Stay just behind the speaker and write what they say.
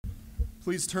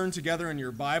Please turn together in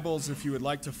your Bibles if you would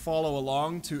like to follow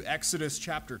along to Exodus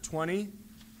chapter 20.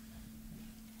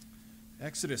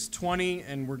 Exodus 20,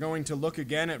 and we're going to look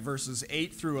again at verses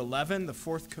 8 through 11, the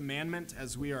fourth commandment,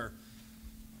 as we are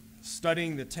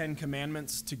studying the Ten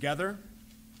Commandments together.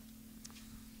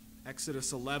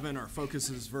 Exodus 11, our focus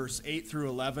is verse 8 through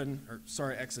 11,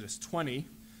 Exodus 20,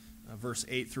 verse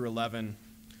 8 through 11.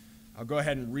 I'll go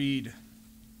ahead and read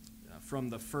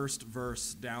from the first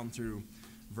verse down through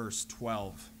verse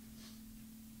 12.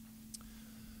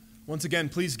 Once again,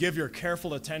 please give your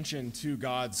careful attention to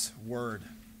God's word.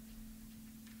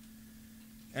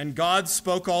 And God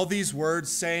spoke all these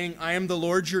words, saying, I am the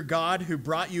Lord your God, who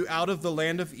brought you out of the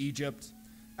land of Egypt,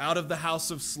 out of the house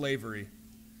of slavery.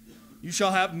 You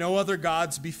shall have no other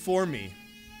gods before me.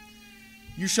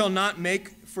 You shall not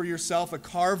make for yourself a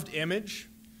carved image,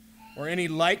 or any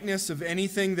likeness of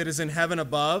anything that is in heaven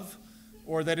above,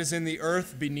 or that is in the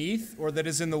earth beneath, or that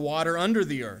is in the water under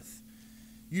the earth.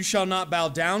 You shall not bow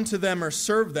down to them or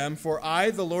serve them, for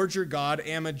I, the Lord your God,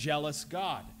 am a jealous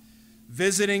God,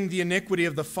 visiting the iniquity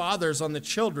of the fathers on the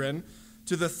children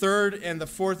to the third and the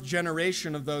fourth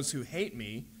generation of those who hate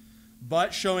me,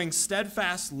 but showing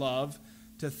steadfast love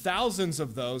to thousands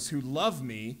of those who love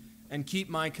me and keep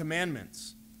my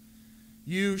commandments.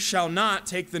 You shall not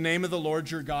take the name of the Lord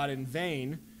your God in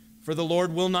vain, for the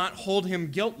Lord will not hold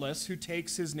him guiltless who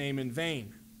takes his name in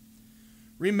vain.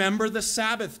 Remember the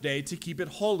Sabbath day to keep it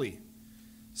holy.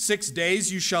 6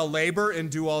 days you shall labor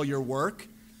and do all your work,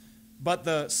 but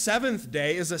the seventh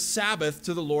day is a Sabbath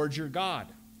to the Lord your God.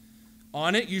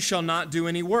 On it you shall not do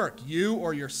any work, you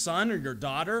or your son or your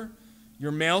daughter,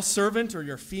 your male servant or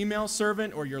your female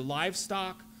servant, or your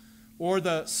livestock, or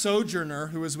the sojourner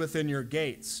who is within your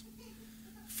gates.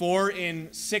 For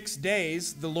in 6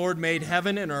 days the Lord made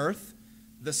heaven and earth,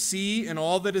 the sea and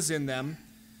all that is in them,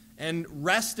 and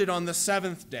rested on the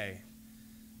seventh day.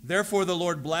 Therefore the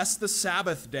Lord blessed the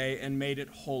Sabbath day and made it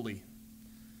holy.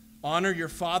 Honor your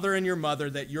father and your mother,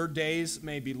 that your days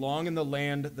may be long in the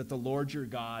land that the Lord your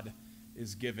God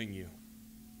is giving you.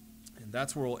 And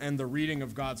that's where we'll end the reading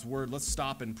of God's word. Let's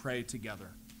stop and pray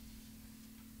together.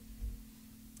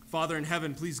 Father in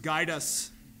heaven, please guide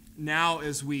us now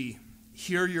as we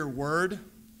hear your word.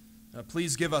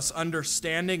 Please give us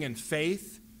understanding and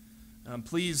faith.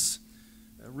 Please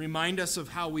remind us of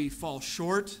how we fall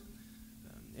short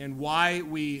and why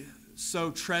we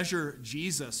so treasure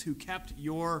Jesus, who kept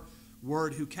your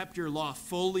word, who kept your law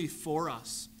fully for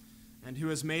us, and who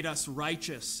has made us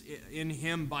righteous in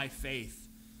him by faith.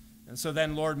 And so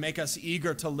then, Lord, make us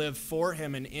eager to live for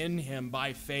him and in him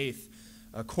by faith,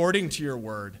 according to your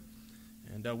word.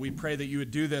 And we pray that you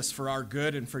would do this for our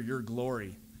good and for your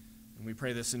glory. And we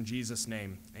pray this in Jesus'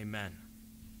 name. Amen.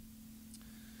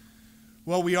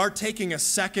 Well, we are taking a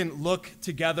second look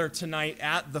together tonight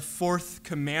at the fourth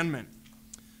commandment.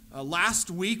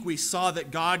 Last week, we saw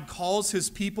that God calls his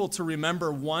people to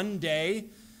remember one day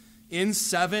in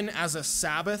 7 as a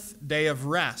Sabbath day of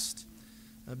rest,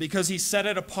 because he set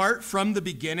it apart from the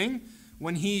beginning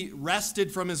when he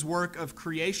rested from his work of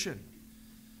creation.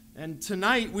 And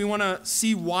tonight, we want to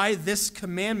see why this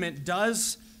commandment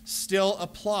does still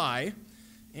apply,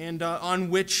 and on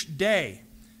which day,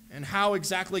 and how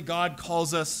exactly God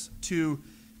calls us to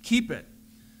keep it.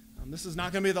 This is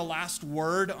not going to be the last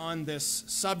word on this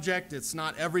subject. It's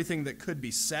not everything that could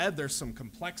be said. There's some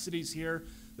complexities here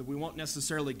that we won't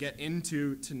necessarily get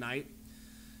into tonight.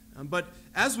 But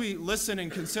as we listen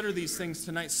and consider these things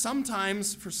tonight,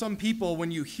 sometimes for some people, when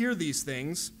you hear these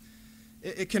things,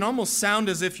 it can almost sound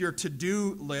as if your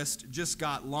to-do list just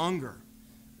got longer.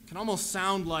 It can almost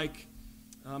sound like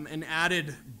an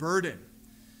added burden.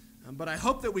 But I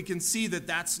hope that we can see that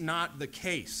that's not the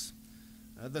case.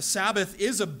 The Sabbath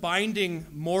is a binding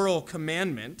moral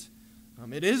commandment.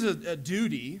 It is a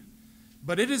duty,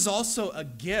 but it is also a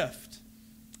gift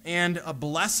and a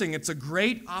blessing. It's a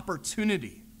great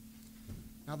opportunity.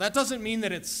 Now, that doesn't mean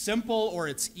that it's simple or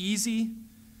it's easy.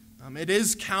 It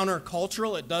is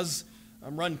countercultural. It does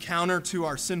run counter to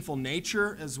our sinful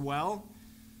nature as well.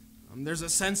 There's a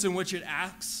sense in which it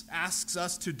asks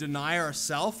us to deny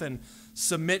ourselves and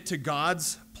submit to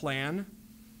God's plan.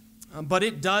 But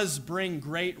it does bring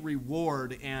great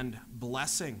reward and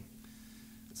blessing.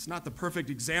 It's not the perfect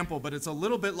example, but it's a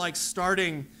little bit like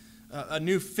starting a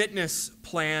new fitness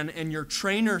plan, and your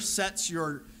trainer sets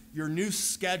your new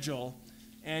schedule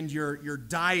and your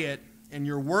diet and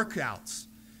your workouts.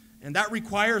 And that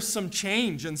requires some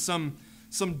change and some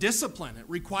discipline. It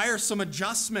requires some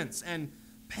adjustments and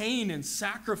pain and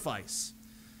sacrifice.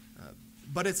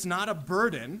 But it's not a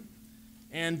burden,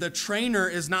 and the trainer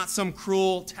is not some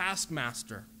cruel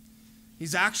taskmaster.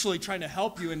 He's actually trying to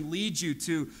help you and lead you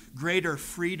to greater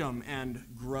freedom and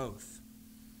growth.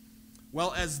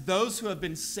 Well, as those who have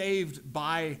been saved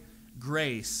by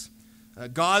grace,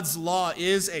 God's law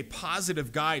is a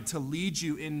positive guide to lead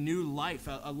you in new life,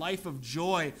 a life of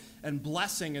joy and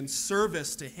blessing and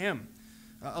service to Him,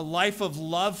 a life of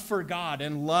love for God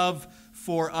and love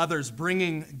for others,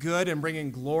 bringing good and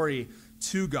bringing glory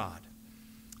to God.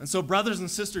 And so, brothers and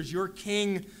sisters, your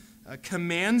King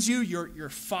commands you, your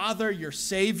Father, your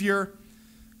Savior,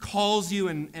 calls you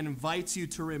and invites you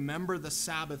to remember the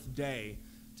Sabbath day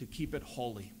to keep it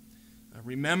holy.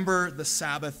 Remember the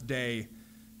Sabbath day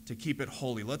to keep it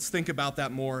holy. Let's think about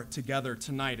that more together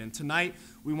tonight. And tonight,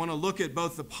 we want to look at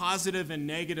both the positive and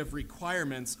negative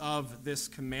requirements of this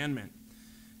commandment.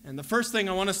 And the first thing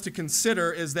I want us to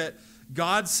consider is that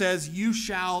God says, you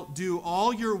shall do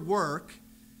all your work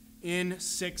in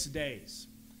 6 days.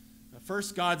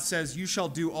 First, God says, you shall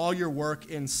do all your work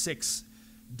in 6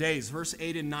 days. Verse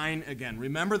 8 and 9 again.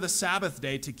 Remember the Sabbath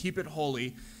day to keep it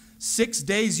holy. 6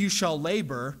 days you shall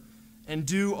labor and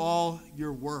do all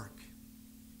your work.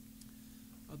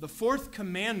 The fourth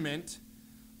commandment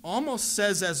almost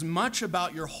says as much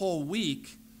about your whole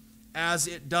week as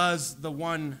it does the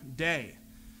one day.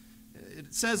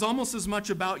 It says almost as much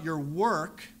about your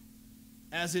work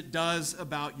as it does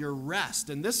about your rest.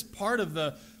 And this part of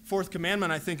the fourth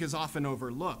commandment, I think, is often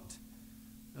overlooked.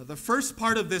 The first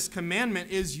part of this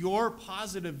commandment is your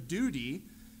positive duty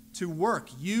to work.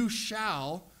 You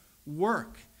shall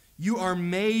work. You are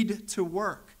made to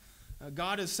work.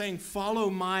 God is saying, follow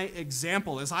my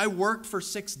example. As I worked for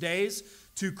 6 days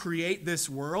to create this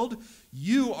world,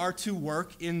 you are to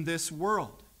work in this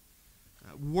world.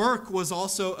 Work was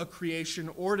also a creation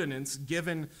ordinance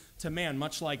given to man,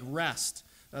 much like rest,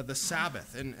 the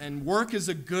Sabbath. And work is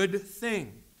a good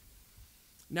thing.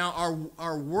 Now,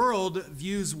 our world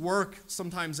views work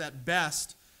sometimes at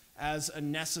best as a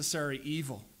necessary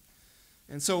evil.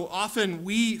 And so often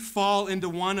we fall into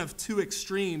one of two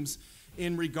extremes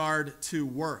in regard to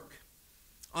work.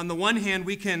 On the one hand,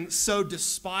 we can so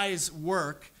despise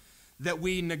work that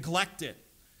we neglect it,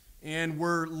 and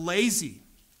we're lazy,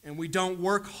 and we don't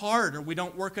work hard, or we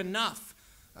don't work enough.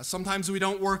 Sometimes we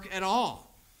don't work at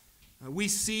all. We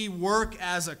see work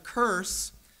as a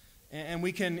curse, and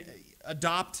we can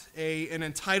adopt an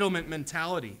entitlement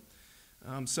mentality.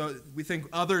 So we think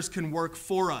others can work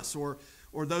for us, or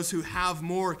those who have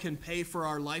more can pay for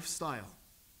our lifestyle.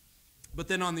 But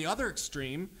then on the other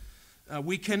extreme,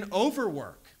 we can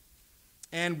overwork,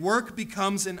 and work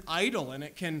becomes an idol, and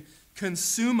it can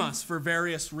consume us for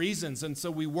various reasons. And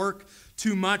so we work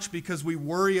too much because we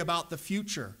worry about the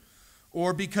future,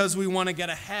 or because we want to get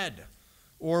ahead,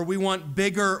 or we want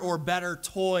bigger or better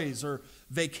toys or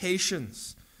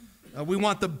vacations. We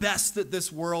want the best that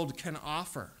this world can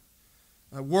offer.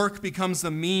 Work becomes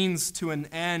the means to an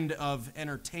end of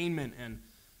entertainment and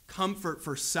comfort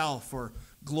for self, or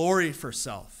glory for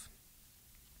self.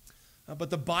 But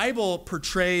the Bible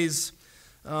portrays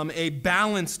a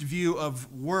balanced view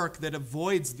of work that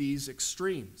avoids these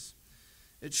extremes.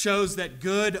 It shows that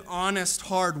good, honest,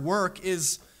 hard work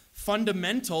is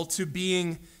fundamental to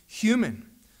being human.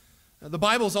 The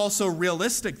Bible is also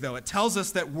realistic, though. It tells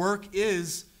us that work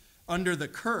is under the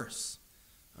curse.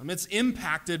 It's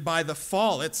impacted by the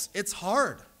fall. It's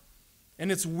hard,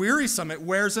 and it's wearisome. It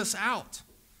wears us out.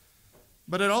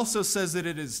 But it also says that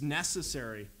it is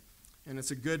necessary, and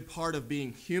it's a good part of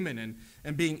being human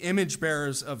and being image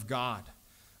bearers of God.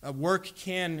 Work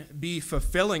can be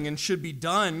fulfilling and should be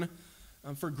done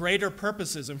for greater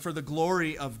purposes and for the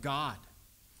glory of God.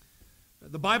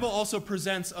 The Bible also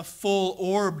presents a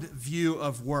full-orbed view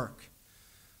of work.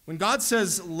 When God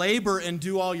says labor and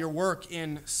do all your work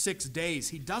in 6 days,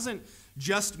 He doesn't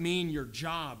just mean your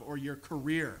job or your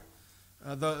career,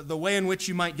 the way in which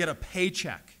you might get a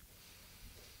paycheck.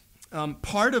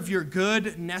 Part of your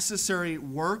good, necessary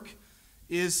work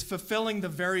is fulfilling the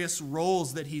various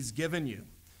roles that He's given you.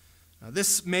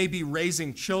 This may be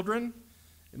raising children.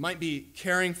 It might be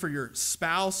caring for your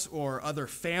spouse or other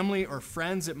family or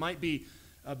friends. It might be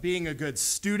being a good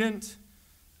student,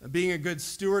 being a good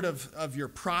steward of your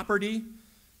property,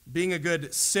 being a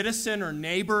good citizen or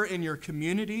neighbor in your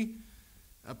community.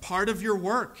 A part of your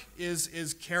work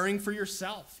is caring for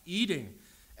yourself, eating,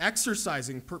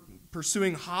 exercising,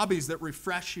 pursuing hobbies that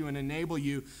refresh you and enable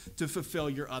you to fulfill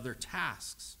your other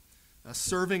tasks,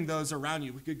 serving those around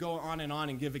you. We could go on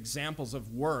and give examples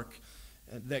of work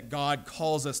that God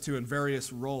calls us to in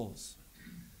various roles.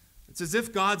 It's as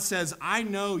if God says, I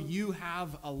know you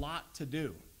have a lot to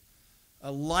do.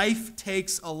 Life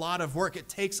takes a lot of work. It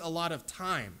takes a lot of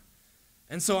time.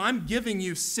 And so I'm giving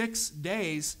you 6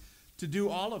 days to do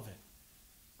all of it.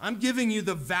 I'm giving you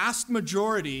the vast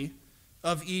majority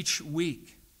of each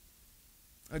week.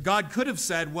 God could have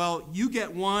said, well, you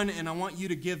get one and I want you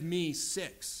to give me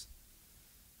 6.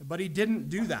 But he didn't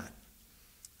do that.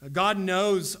 God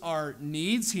knows our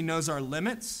needs. He knows our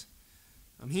limits.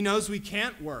 He knows we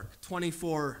can't work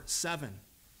 24/7.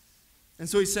 And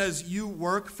so he says, you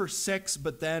work for 6,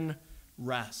 but then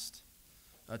rest.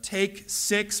 Take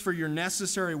 6 for your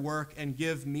necessary work and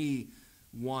give me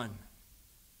 1.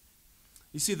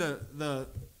 You see, the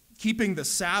keeping the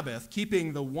Sabbath,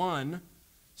 keeping the 1,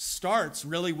 starts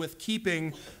really with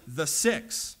keeping the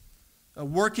 6.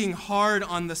 Working hard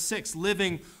on the 6,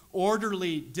 living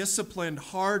orderly, disciplined,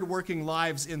 hard-working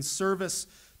lives in service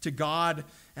to God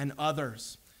and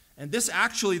others. And this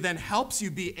actually then helps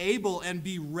you be able and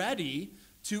be ready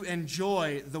to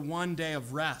enjoy the one day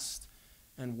of rest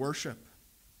and worship.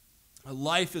 A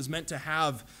life is meant to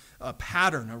have a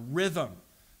pattern, a rhythm,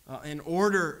 an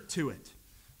order to it.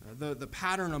 The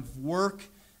pattern of work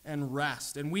and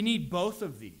rest. And we need both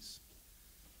of these.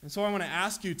 And so I want to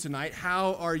ask you tonight,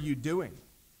 how are you doing?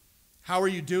 How are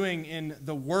you doing in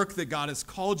the work that God has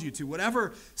called you to,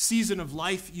 whatever season of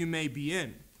life you may be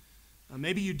in?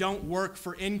 Maybe you don't work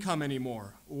for income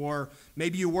anymore, or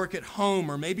maybe you work at home,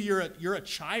 or maybe you're a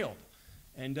child,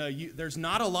 and there's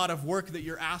not a lot of work that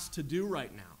you're asked to do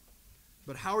right now.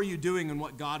 But how are you doing in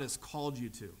what God has called you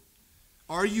to?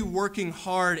 Are you working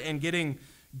hard and getting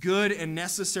good and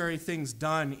necessary things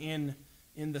done in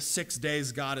the 6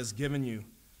 days God has given you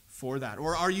for that?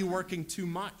 Or are you working too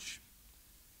much?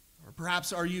 Or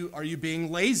perhaps are you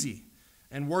being lazy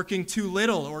and working too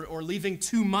little, or leaving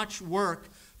too much work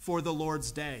for the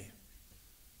Lord's day?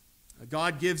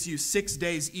 God gives you 6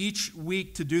 days each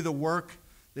week to do the work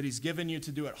that he's given you,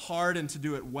 to do it hard and to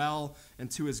do it well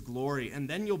and to his glory. And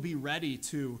then you'll be ready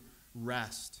to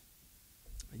rest.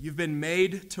 You've been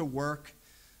made to work,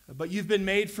 but you've been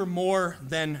made for more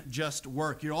than just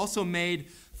work. You're also made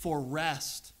for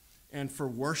rest and for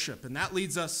worship. And that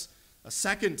leads us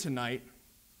tonight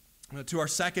to our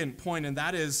second point, and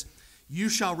that is, you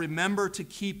shall remember to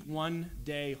keep one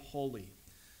day holy.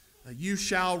 You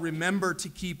shall remember to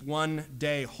keep one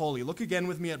day holy. Look again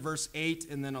with me at verse 8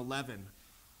 and then 11.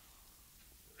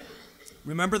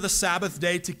 Remember the Sabbath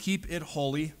day to keep it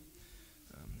holy.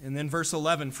 And then verse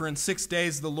 11, for in 6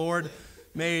 days the Lord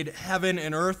made heaven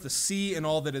and earth, the sea and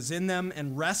all that is in them,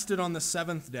 and rested on the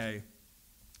 7th day.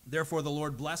 Therefore the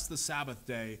Lord blessed the Sabbath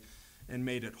day and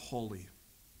made it holy.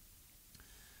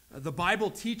 The Bible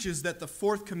teaches that the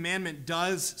 4th commandment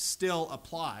does still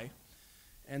apply,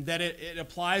 and that it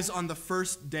applies on the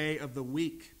first day of the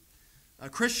week.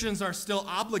 Christians are still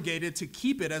obligated to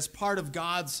keep it as part of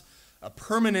God's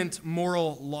permanent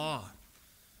moral law.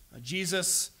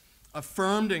 Jesus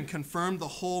affirmed and confirmed the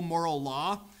whole moral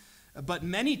law, but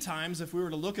many times, if we were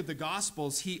to look at the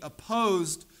Gospels, he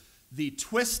opposed the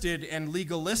twisted and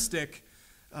legalistic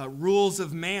rules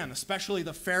of man, especially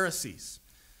the Pharisees.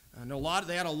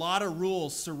 They had a lot of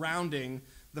rules surrounding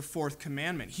the 4th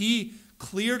commandment. He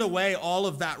cleared away all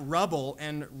of that rubble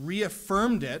and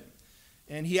reaffirmed it,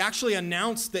 and he actually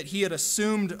announced that he had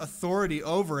assumed authority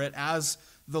over it as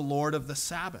the Lord of the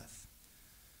Sabbath.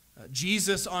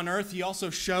 Jesus on earth, he also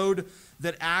showed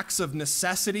that acts of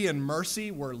necessity and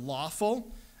mercy were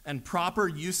lawful and proper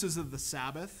uses of the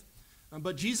Sabbath,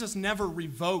 but Jesus never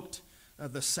revoked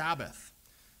the Sabbath.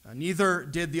 Neither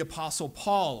did the Apostle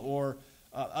Paul or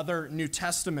other New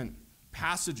Testament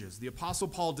passages. The Apostle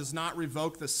Paul does not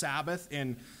revoke the Sabbath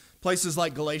in places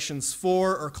like Galatians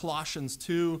 4 or Colossians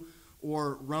 2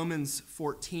 or Romans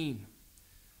 14.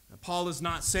 Paul is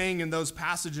not saying in those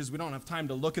passages, we don't have time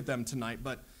to look at them tonight,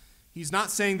 but he's not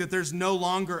saying that there's no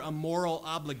longer a moral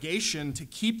obligation to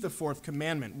keep the 4th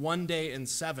commandment, 1 day in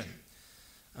 7.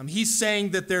 He's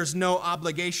saying that there's no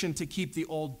obligation to keep the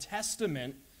Old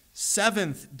Testament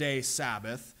 7th day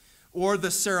Sabbath or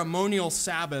the ceremonial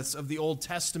Sabbaths of the Old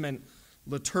Testament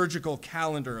liturgical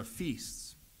calendar of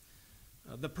feasts.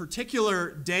 The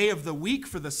particular day of the week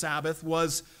for the Sabbath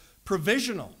was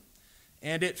provisional,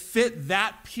 and it fit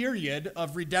that period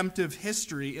of redemptive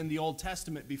history in the Old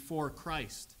Testament before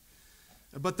Christ.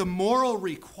 But the moral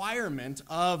requirement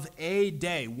of a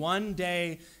day, 1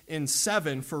 day in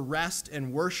 7 for rest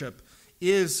and worship,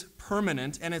 is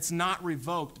permanent, and it's not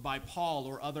revoked by Paul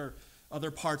or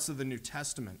other parts of the New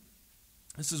Testament.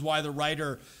 This is why the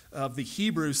writer of the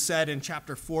Hebrews said in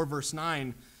chapter 4, verse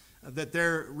 9, that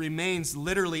there remains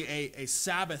literally a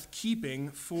Sabbath keeping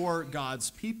for God's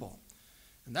people.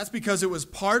 And that's because it was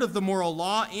part of the moral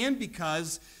law and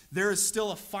because there is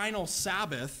still a final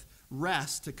Sabbath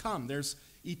rest to come. There's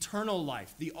eternal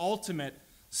life, the ultimate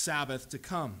Sabbath to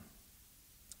come.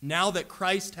 Now that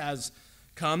Christ has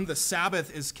come, the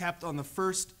Sabbath is kept on the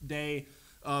first day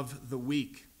of the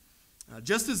week.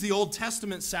 Just as the Old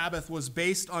Testament Sabbath was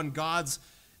based on God's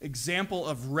example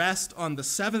of rest on the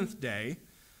seventh day,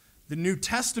 the New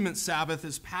Testament Sabbath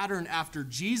is patterned after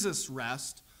Jesus'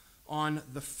 rest on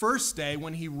the first day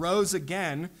when he rose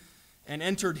again and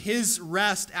entered his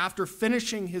rest after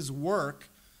finishing his work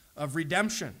of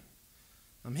redemption.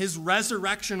 His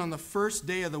resurrection on the first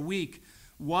day of the week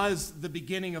was the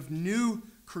beginning of new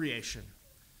creation.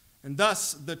 And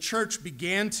thus, the church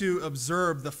began to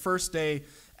observe the first day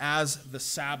as the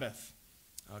Sabbath,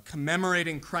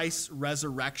 commemorating Christ's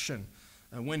resurrection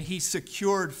when he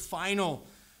secured final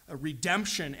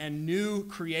redemption and new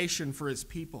creation for his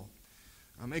people,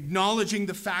 acknowledging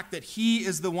the fact that he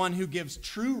is the one who gives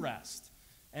true rest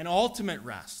and ultimate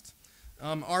rest,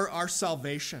 our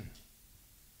salvation.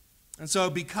 And so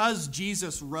because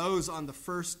Jesus rose on the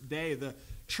first day, the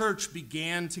church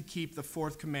began to keep the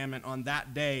fourth commandment on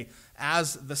that day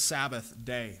as the Sabbath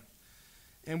day.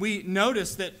 And we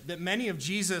notice that many of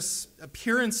Jesus'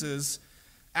 appearances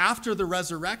after the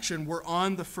resurrection were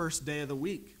on the first day of the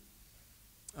week.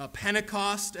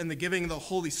 Pentecost and the giving of the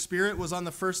Holy Spirit was on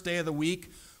the first day of the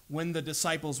week when the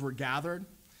disciples were gathered.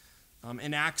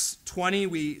 In Acts 20,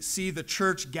 we see the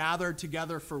church gathered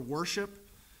together for worship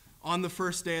on the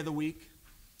first day of the week.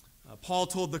 Paul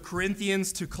told the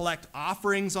Corinthians to collect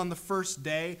offerings on the first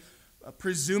day,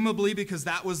 presumably because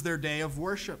that was their day of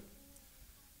worship.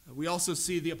 We also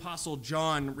see the Apostle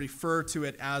John refer to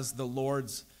it as the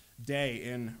Lord's Day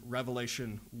in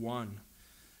Revelation 1.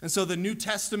 And so the New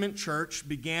Testament church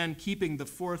began keeping the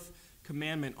fourth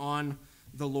commandment on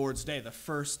the Lord's Day, the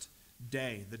first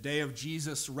day, the day of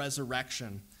Jesus'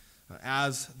 resurrection,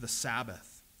 as the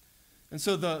Sabbath. And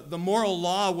so the moral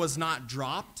law was not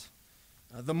dropped.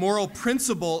 The moral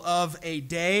principle of a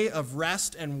day of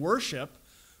rest and worship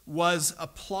was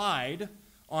applied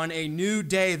on a new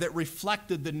day that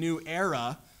reflected the new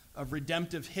era of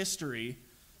redemptive history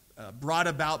brought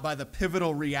about by the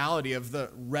pivotal reality of the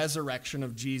resurrection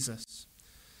of Jesus.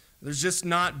 There's just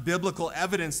not biblical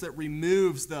evidence that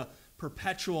removes the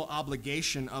perpetual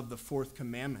obligation of the fourth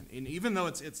commandment. And even though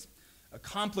it's a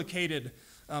complicated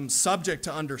subject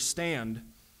to understand,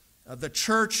 the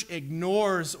church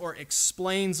ignores or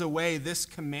explains away this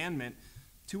commandment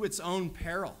to its own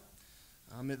peril.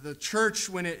 The church,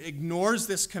 when it ignores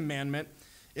this commandment,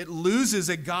 it loses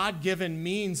a God-given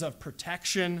means of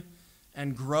protection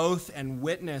and growth and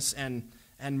witness and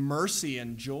mercy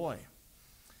and joy.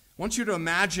 I want you to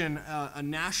imagine a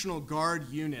National Guard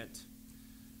unit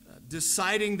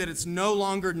deciding that it's no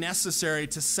longer necessary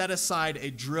to set aside a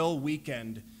drill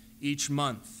weekend each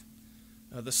month.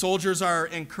 The soldiers are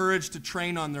encouraged to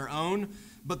train on their own,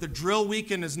 but the drill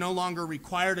weekend is no longer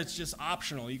required. It's just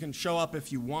optional. You can show up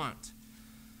if you want.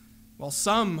 Well,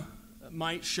 some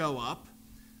might show up,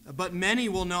 but many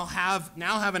will now have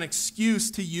an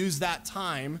excuse to use that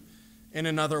time in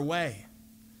another way.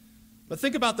 But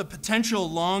think about the potential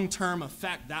long-term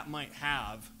effect that might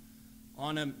have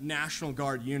on a National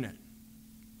Guard unit.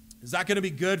 Is that going to be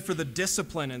good for the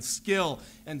discipline and skill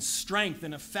and strength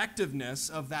and effectiveness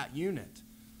of that unit?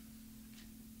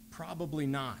 Probably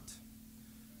not.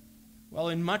 Well,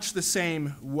 in much the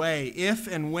same way, if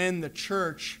and when the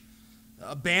church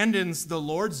abandons the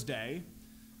Lord's Day,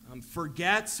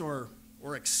 forgets or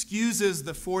excuses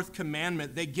the fourth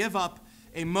commandment, they give up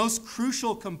a most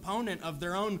crucial component of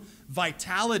their own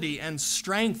vitality and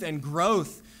strength and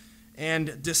growth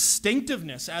and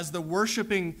distinctiveness as the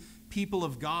worshiping people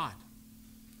of God.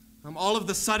 All of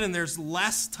a sudden, there's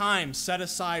less time set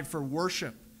aside for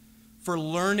worship, for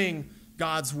learning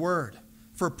God's word,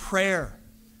 for prayer,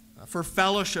 for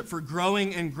fellowship, for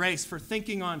growing in grace, for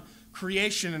thinking on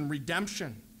creation and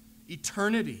redemption,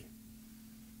 eternity.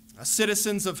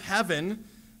 Citizens of heaven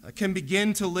can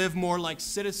begin to live more like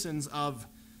citizens of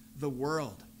the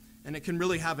world, and it can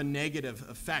really have a negative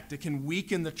effect. It can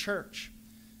weaken the church.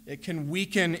 It can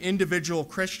weaken individual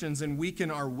Christians and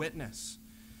weaken our witness.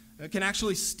 It can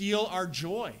actually steal our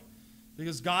joy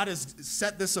because God has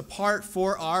set this apart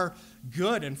for our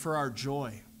good and for our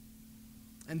joy.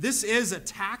 And this is a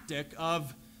tactic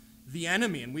of the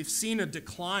enemy, and we've seen a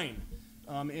decline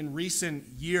in recent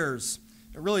years,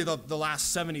 really the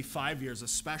last 75 years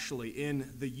especially,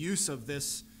 in the use of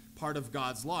this part of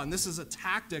God's law. And this is a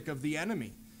tactic of the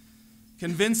enemy.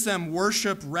 Convince them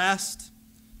worship, rest,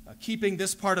 keeping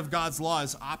this part of God's law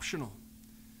is optional.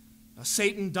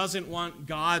 Satan doesn't want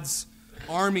God's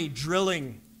army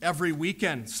drilling every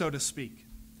weekend, so to speak,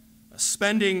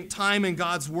 spending time in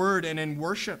God's word and in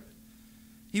worship.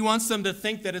 He wants them to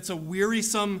think that it's a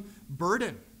wearisome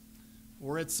burden,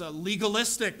 or it's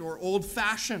legalistic or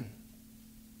old-fashioned.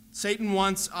 Satan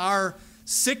wants our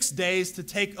 6 days to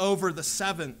take over the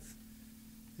 7th.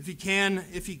 If he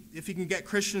can get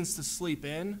Christians to sleep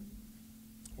in,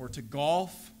 or to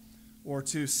golf, or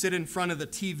to sit in front of the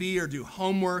TV, or do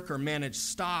homework, or manage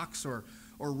stocks, or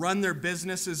run their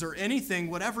businesses, or anything,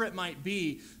 whatever it might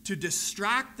be, to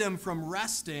distract them from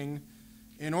resting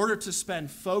in order to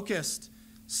spend focused,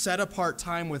 set-apart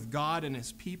time with God and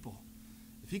his people.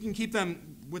 If he can keep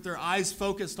them with their eyes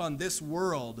focused on this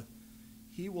world,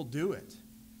 he will do it.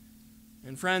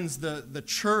 And friends, the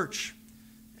church,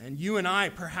 and you and I,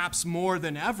 perhaps more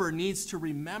than ever, needs to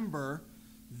remember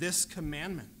this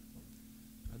commandment.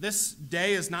 This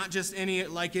day is not just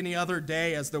like any other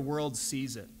day as the world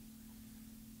sees it.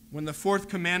 When the 4th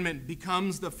commandment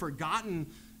becomes the forgotten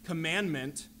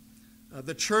commandment,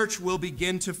 the church will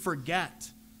begin to forget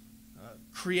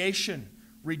creation,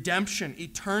 redemption,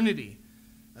 eternity,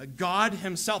 God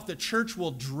himself. The church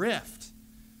will drift.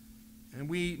 And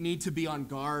we need to be on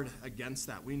guard against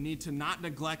that. We need to not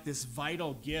neglect this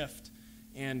vital gift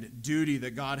and duty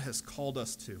that God has called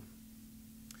us to.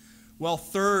 Well,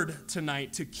 third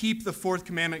tonight, to keep the 4th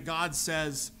commandment, God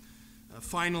says,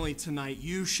 finally tonight,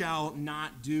 you shall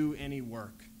not do any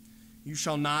work. You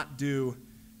shall not do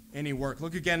any work.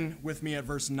 Look again with me at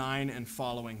verse 9 and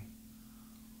following.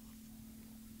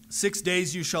 6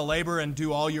 days you shall labor and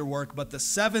do all your work, but the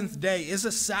 7th day is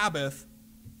a Sabbath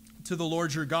to the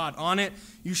Lord your God. On it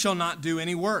you shall not do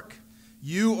any work.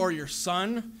 You or your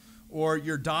son or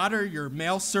your daughter, your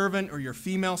male servant or your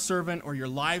female servant, or your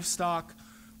livestock,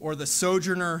 or the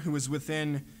sojourner who is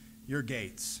within your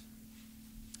gates.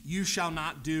 You shall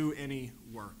not do any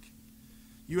work.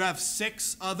 You have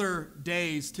 6 other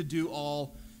days to do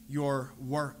all your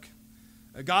work.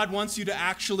 God wants you to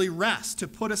actually rest, to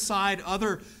put aside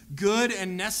other good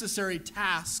and necessary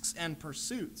tasks and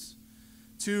pursuits,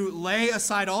 to lay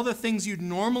aside all the things you'd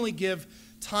normally give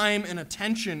time and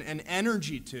attention and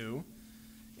energy to,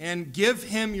 and give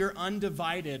him your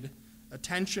undivided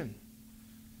attention.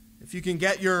 If you can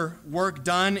get your work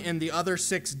done in the other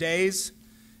 6 days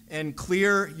and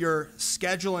clear your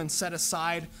schedule and set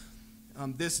aside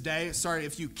this day,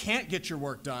 if you can't get your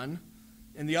work done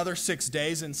in the other 6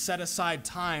 days and set aside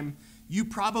time, you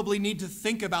probably need to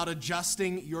think about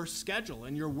adjusting your schedule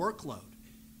and your workload.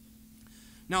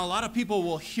 Now, a lot of people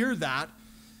will hear that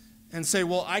and say,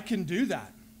 well, I can do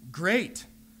that. Great.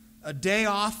 A day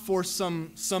off for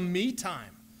some me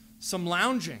time, some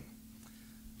lounging.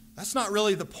 That's not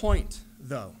really the point,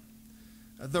 though.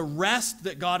 The rest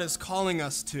that God is calling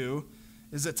us to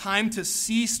is a time to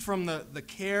cease from the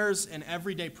cares and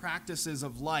everyday practices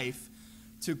of life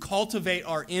to cultivate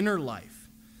our inner life.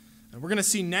 And we're going to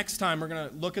see next time, we're going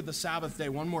to look at the Sabbath day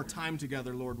one more time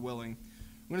together, Lord willing.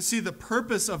 We're going to see the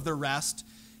purpose of the rest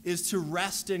is to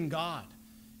rest in God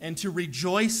and to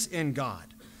rejoice in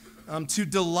God, to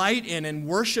delight in and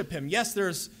worship him. Yes,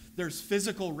 there's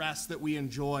physical rest that we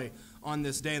enjoy on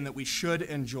this day and that we should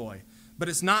enjoy, but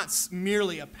it's not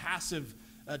merely a passive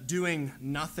doing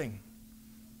nothing.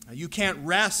 You can't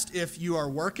rest if you are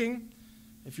working,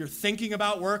 if you're thinking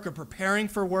about work or preparing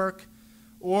for work,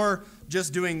 or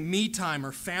just doing me time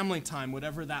or family time,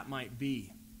 whatever that might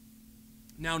be.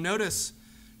 Now notice,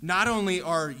 not only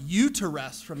are you to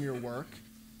rest from your work,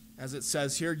 as it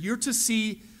says here, you're to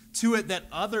see to it that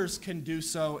others can do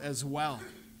so as well.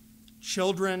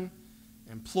 Children,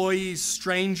 employees,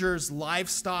 strangers,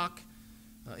 livestock.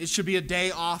 It should be a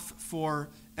day off for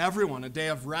everyone, a day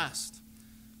of rest.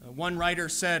 One writer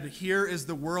said, here is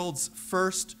the world's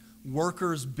first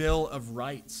workers' bill of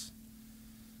rights.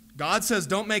 God says,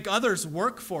 don't make others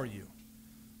work for you.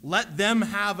 Let them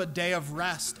have a day of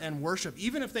rest and worship,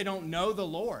 even if they don't know the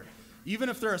Lord. Even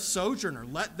if they're a sojourner,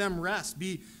 let them rest.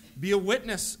 Be a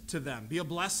witness to them. Be a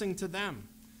blessing to them.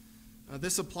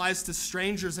 This applies to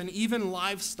strangers and even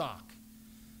livestock.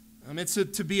 It's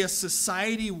to be a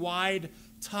society-wide,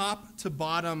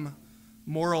 top-to-bottom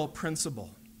moral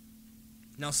principle.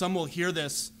 Now, some will hear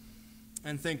this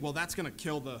and think, well, that's going to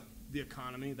kill the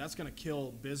economy. That's going to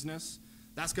kill business.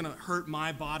 That's going to hurt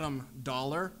my bottom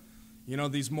dollar.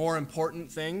 These more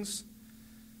important things.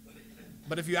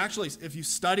 But if you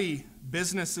study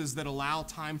businesses that allow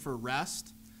time for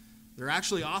rest, they're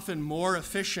actually often more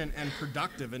efficient and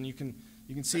productive, and you can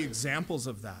see examples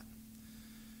of that.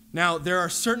 Now, there are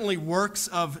certainly works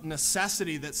of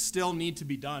necessity that still need to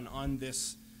be done on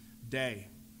this day.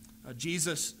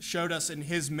 Jesus showed us in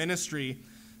his ministry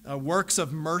works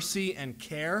of mercy and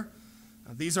care.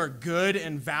 These are good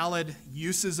and valid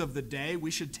uses of the day.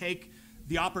 We should take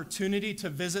the opportunity to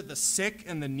visit the sick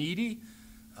and the needy,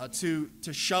 to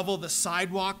shovel the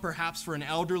sidewalk perhaps for an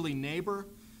elderly neighbor.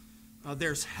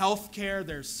 There's health care,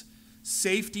 there's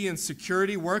safety and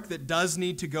security work that does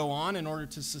need to go on in order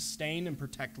to sustain and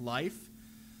protect life.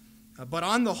 But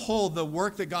on the whole, the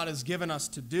work that God has given us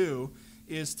to do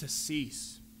is to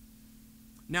cease.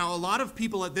 Now, a lot of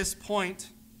people at this point,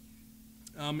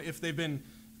 if they've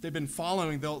been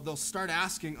following, they'll start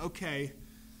asking, okay,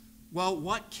 well,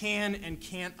 what can and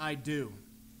can't I do?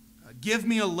 Give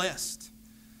me a list.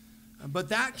 But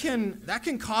that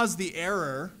can cause the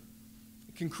error.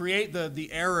 It can create the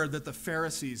error that the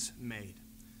Pharisees made.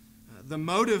 The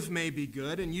motive may be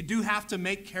good, and you do have to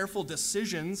make careful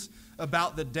decisions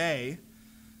about the day,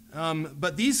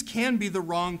 but these can be the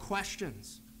wrong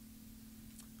questions.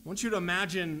 I want you to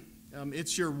imagine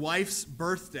it's your wife's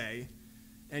birthday,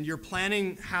 and you're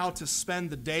planning how to spend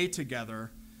the day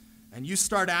together, and you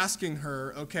start asking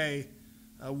her, okay,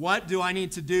 what do I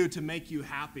need to do to make you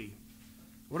happy?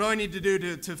 What do I need to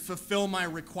do to fulfill my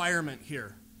requirement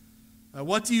here?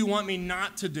 What do you want me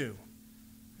not to do?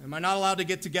 Am I not allowed to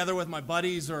get together with my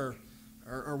buddies or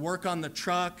work on the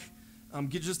truck?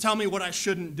 Just tell me what I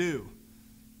shouldn't do.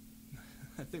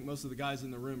 I think most of the guys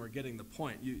in the room are getting the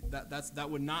point. That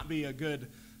would not be a good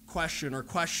question or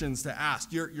questions to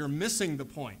ask. You're missing the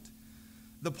point.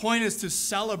 The point is to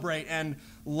celebrate and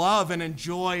love and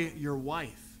enjoy your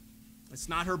wife. It's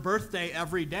not her birthday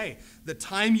every day. The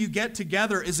time you get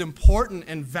together is important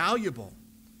and valuable.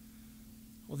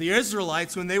 Well, the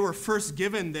Israelites, when they were first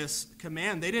given this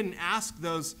command, they didn't ask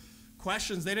those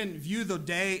questions. They didn't view the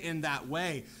day in that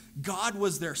way. God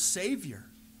was their Savior.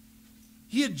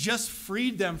 He had just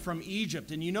freed them from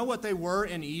Egypt. And you know what they were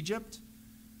in Egypt?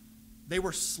 They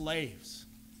were slaves.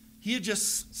 He had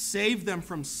just saved them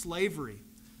from slavery.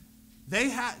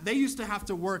 They used to have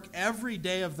to work every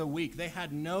day of the week. They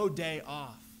had no day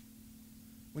off.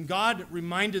 When God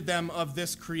reminded them of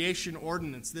this creation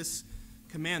ordinance, this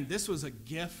command, this was a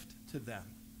gift to them.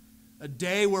 A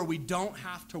day where we don't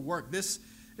have to work. This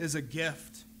is a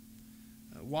gift.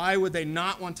 Why would they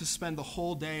not want to spend the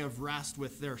whole day of rest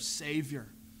with their Savior,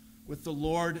 with the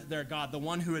Lord their God, the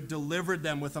one who had delivered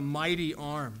them with a mighty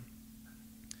arm?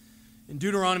 In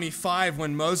Deuteronomy 5,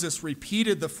 when Moses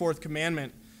repeated the fourth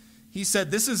commandment, he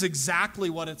said, this is exactly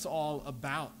what it's all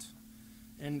about.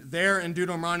 And there in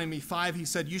Deuteronomy 5, he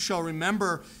said, you shall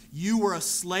remember you were a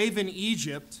slave in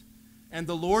Egypt, and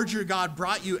the Lord your God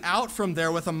brought you out from there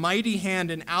with a mighty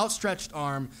hand and outstretched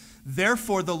arm.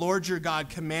 Therefore, the Lord your God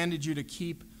commanded you to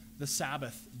keep the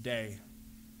Sabbath day.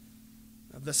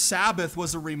 The Sabbath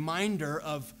was a reminder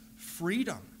of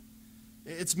freedom.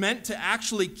 It's meant to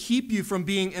actually keep you from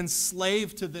being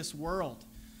enslaved to this world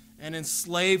and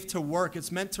enslaved to work.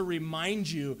 It's meant to remind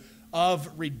you of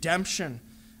redemption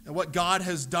and what God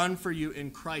has done for you in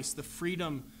Christ, the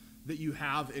freedom that you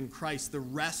have in Christ, the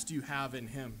rest you have in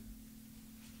Him.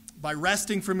 By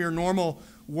resting from your normal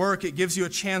work, it gives you a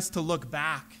chance to look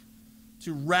back,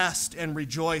 to rest and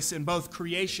rejoice in both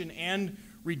creation and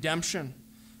redemption,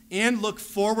 and look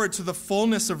forward to the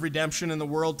fullness of redemption in the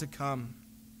world to come.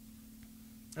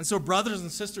 And so, brothers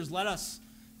and sisters, let us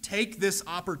take this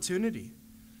opportunity.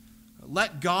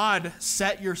 Let God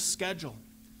set your schedule.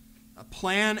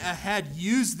 Plan ahead.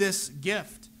 Use this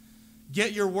gift.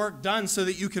 Get your work done so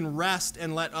that you can rest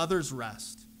and let others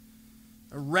rest.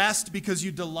 Rest because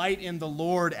you delight in the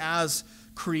Lord as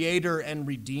Creator and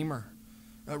Redeemer.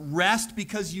 Rest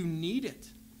because you need it,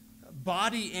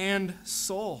 body and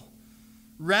soul.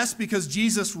 Rest because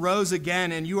Jesus rose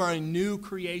again and you are a new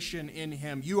creation in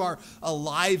Him. You are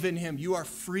alive in Him. You are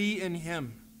free in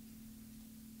Him.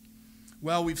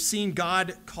 Well, we've seen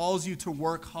God calls you to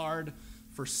work hard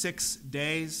for 6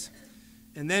 days.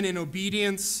 And then in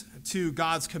obedience to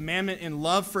God's commandment, in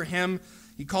love for Him,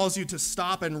 He calls you to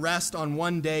stop and rest on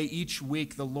one day each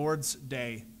week, the Lord's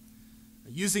Day.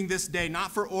 Using this day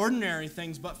not for ordinary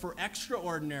things, but for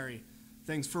extraordinary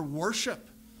things, for worship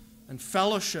and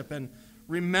fellowship and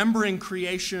remembering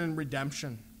creation and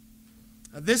redemption.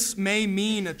 This may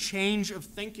mean a change of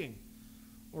thinking.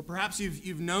 Or perhaps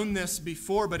you've known this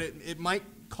before, but it might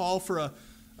call for a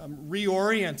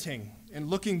reorienting and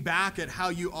looking back at how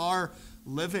you are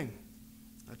living.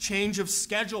 A change of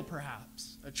schedule,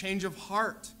 perhaps. A change of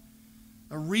heart.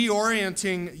 A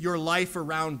reorienting your life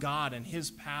around God and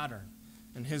His pattern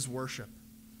and His worship.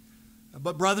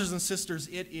 But brothers and sisters,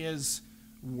 it is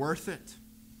worth it.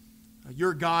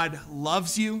 Your God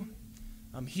loves you.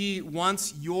 He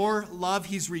wants your love.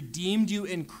 He's redeemed you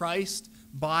in Christ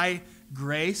by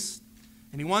grace.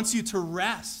 And He wants you to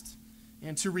rest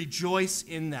and to rejoice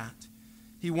in that.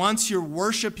 He wants your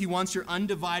worship. He wants your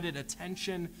undivided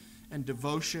attention and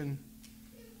devotion.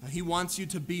 He wants you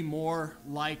to be more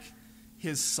like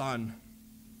His Son.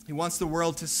 He wants the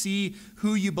world to see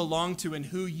who you belong to and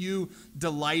who you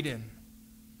delight in.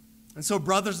 And so,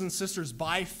 brothers and sisters,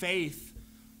 by faith,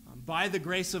 by the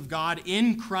grace of God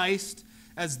in Christ,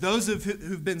 as those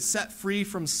who've been set free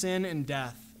from sin and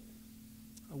death,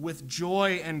 with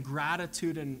joy and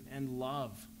gratitude and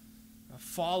love,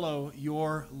 follow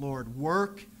your Lord.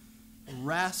 Work,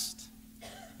 rest,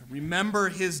 remember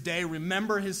his day,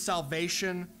 remember his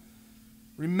salvation,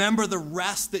 remember the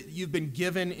rest that you've been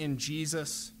given in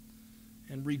Jesus,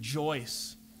 and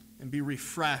rejoice and be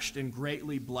refreshed and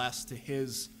greatly blessed to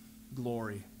his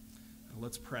glory.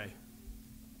 Let's pray.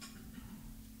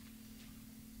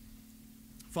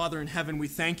 Father in heaven, we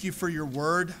thank you for your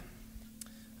word.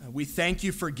 We thank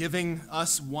you for giving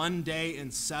us one day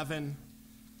in 7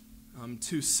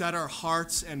 to set our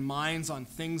hearts and minds on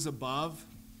things above,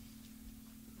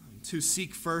 to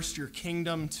seek first your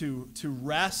kingdom, to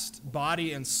rest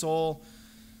body and soul,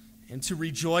 and to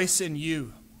rejoice in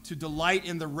you, to delight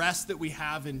in the rest that we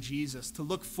have in Jesus, to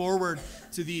look forward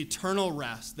to the eternal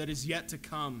rest that is yet to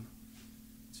come,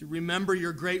 to remember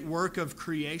your great work of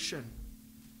creation.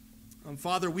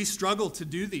 Father, we struggle to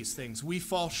do these things. We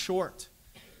fall short.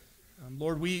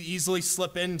 Lord, we easily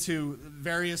slip into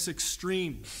various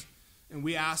extremes, and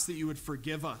we ask that you would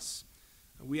forgive us.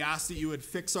 We ask that you would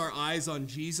fix our eyes on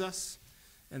Jesus,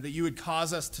 and that you would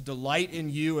cause us to delight in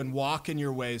you and walk in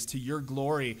your ways to your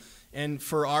glory and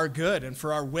for our good and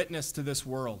for our witness to this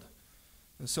world.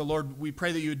 And so, Lord, we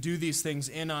pray that you would do these things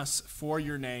in us for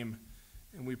your name,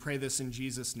 and we pray this in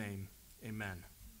Jesus' name. Amen.